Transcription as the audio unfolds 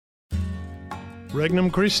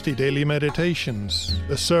Regnum Christi Daily Meditations,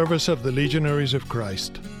 the service of the Legionaries of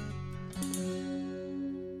Christ.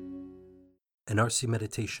 An RC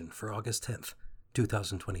Meditation for August 10th,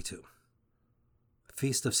 2022.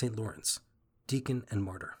 Feast of St. Lawrence, Deacon and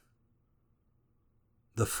Martyr.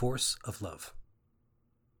 The Force of Love.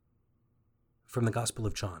 From the Gospel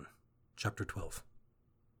of John, chapter 12.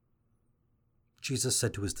 Jesus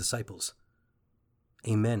said to his disciples,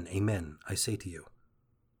 "Amen, amen, I say to you,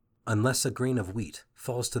 unless a grain of wheat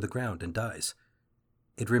falls to the ground and dies,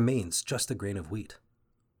 it remains just a grain of wheat.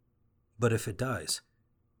 But if it dies,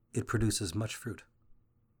 it produces much fruit.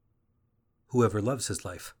 Whoever loves his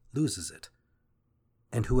life loses it,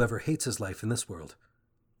 and whoever hates his life in this world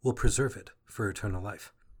will preserve it for eternal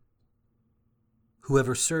life.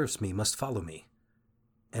 Whoever serves me must follow me,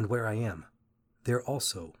 and where I am, there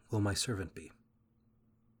also will my servant be.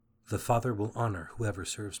 The Father will honor whoever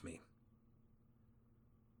serves me."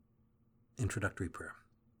 Introductory Prayer.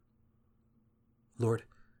 Lord,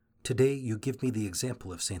 today you give me the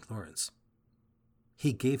example of St. Lawrence.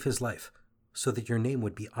 He gave his life so that your name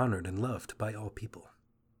would be honored and loved by all people.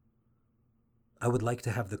 I would like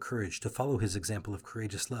to have the courage to follow his example of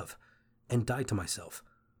courageous love and die to myself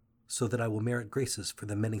so that I will merit graces for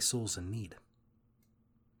the many souls in need.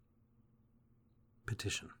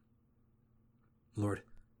 Petition. Lord,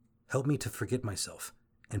 help me to forget myself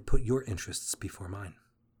and put your interests before mine.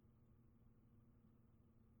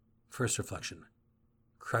 First reflection,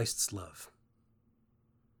 Christ's love.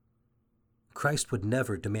 Christ would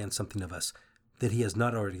never demand something of us that he has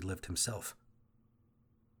not already lived himself.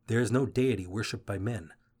 There is no deity worshipped by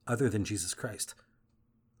men other than Jesus Christ,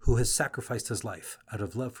 who has sacrificed his life out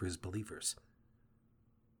of love for his believers.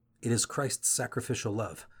 It is Christ's sacrificial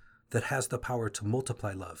love that has the power to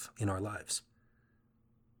multiply love in our lives.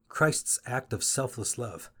 Christ's act of selfless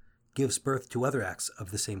love gives birth to other acts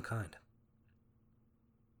of the same kind.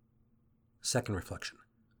 Second reflection,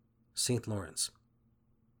 St. Lawrence.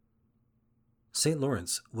 St.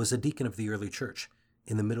 Lawrence was a deacon of the early church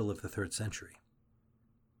in the middle of the 3rd century.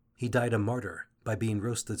 He died a martyr by being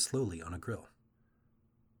roasted slowly on a grill.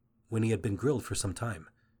 When he had been grilled for some time,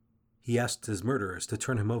 he asked his murderers to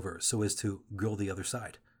turn him over so as to grill the other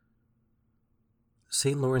side.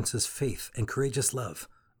 St. Lawrence's faith and courageous love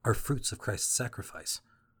are fruits of Christ's sacrifice.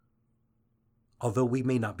 Although we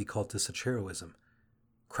may not be called to such heroism,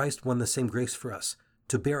 Christ won the same grace for us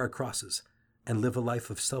to bear our crosses and live a life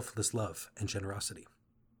of selfless love and generosity.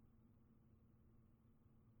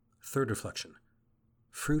 Third reflection,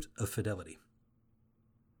 fruit of fidelity.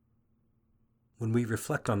 When we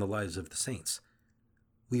reflect on the lives of the saints,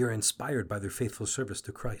 we are inspired by their faithful service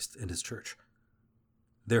to Christ and his church.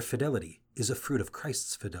 Their fidelity is a fruit of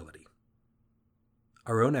Christ's fidelity.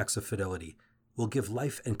 Our own acts of fidelity will give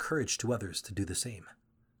life and courage to others to do the same.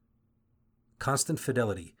 Constant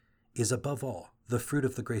fidelity is above all the fruit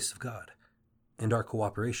of the grace of God and our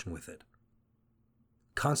cooperation with it.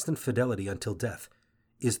 Constant fidelity until death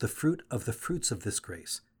is the fruit of the fruits of this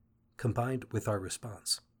grace, combined with our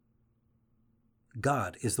response.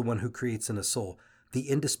 God is the one who creates in a soul the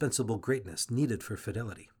indispensable greatness needed for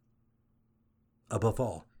fidelity. Above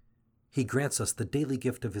all, he grants us the daily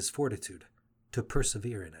gift of his fortitude to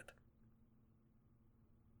persevere in it.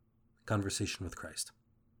 Conversation with Christ.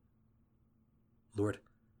 Lord,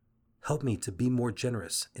 help me to be more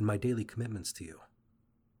generous in my daily commitments to you.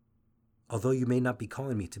 Although you may not be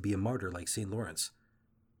calling me to be a martyr like St. Lawrence,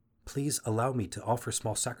 please allow me to offer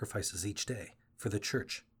small sacrifices each day for the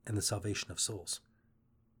church and the salvation of souls.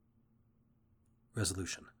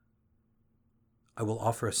 Resolution. I will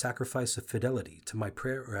offer a sacrifice of fidelity to my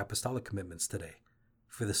prayer or apostolic commitments today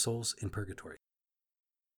for the souls in purgatory.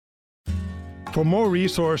 For more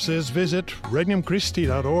resources, visit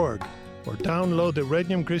regnumchristi.org or download the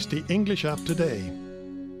Regnum Christi English app today.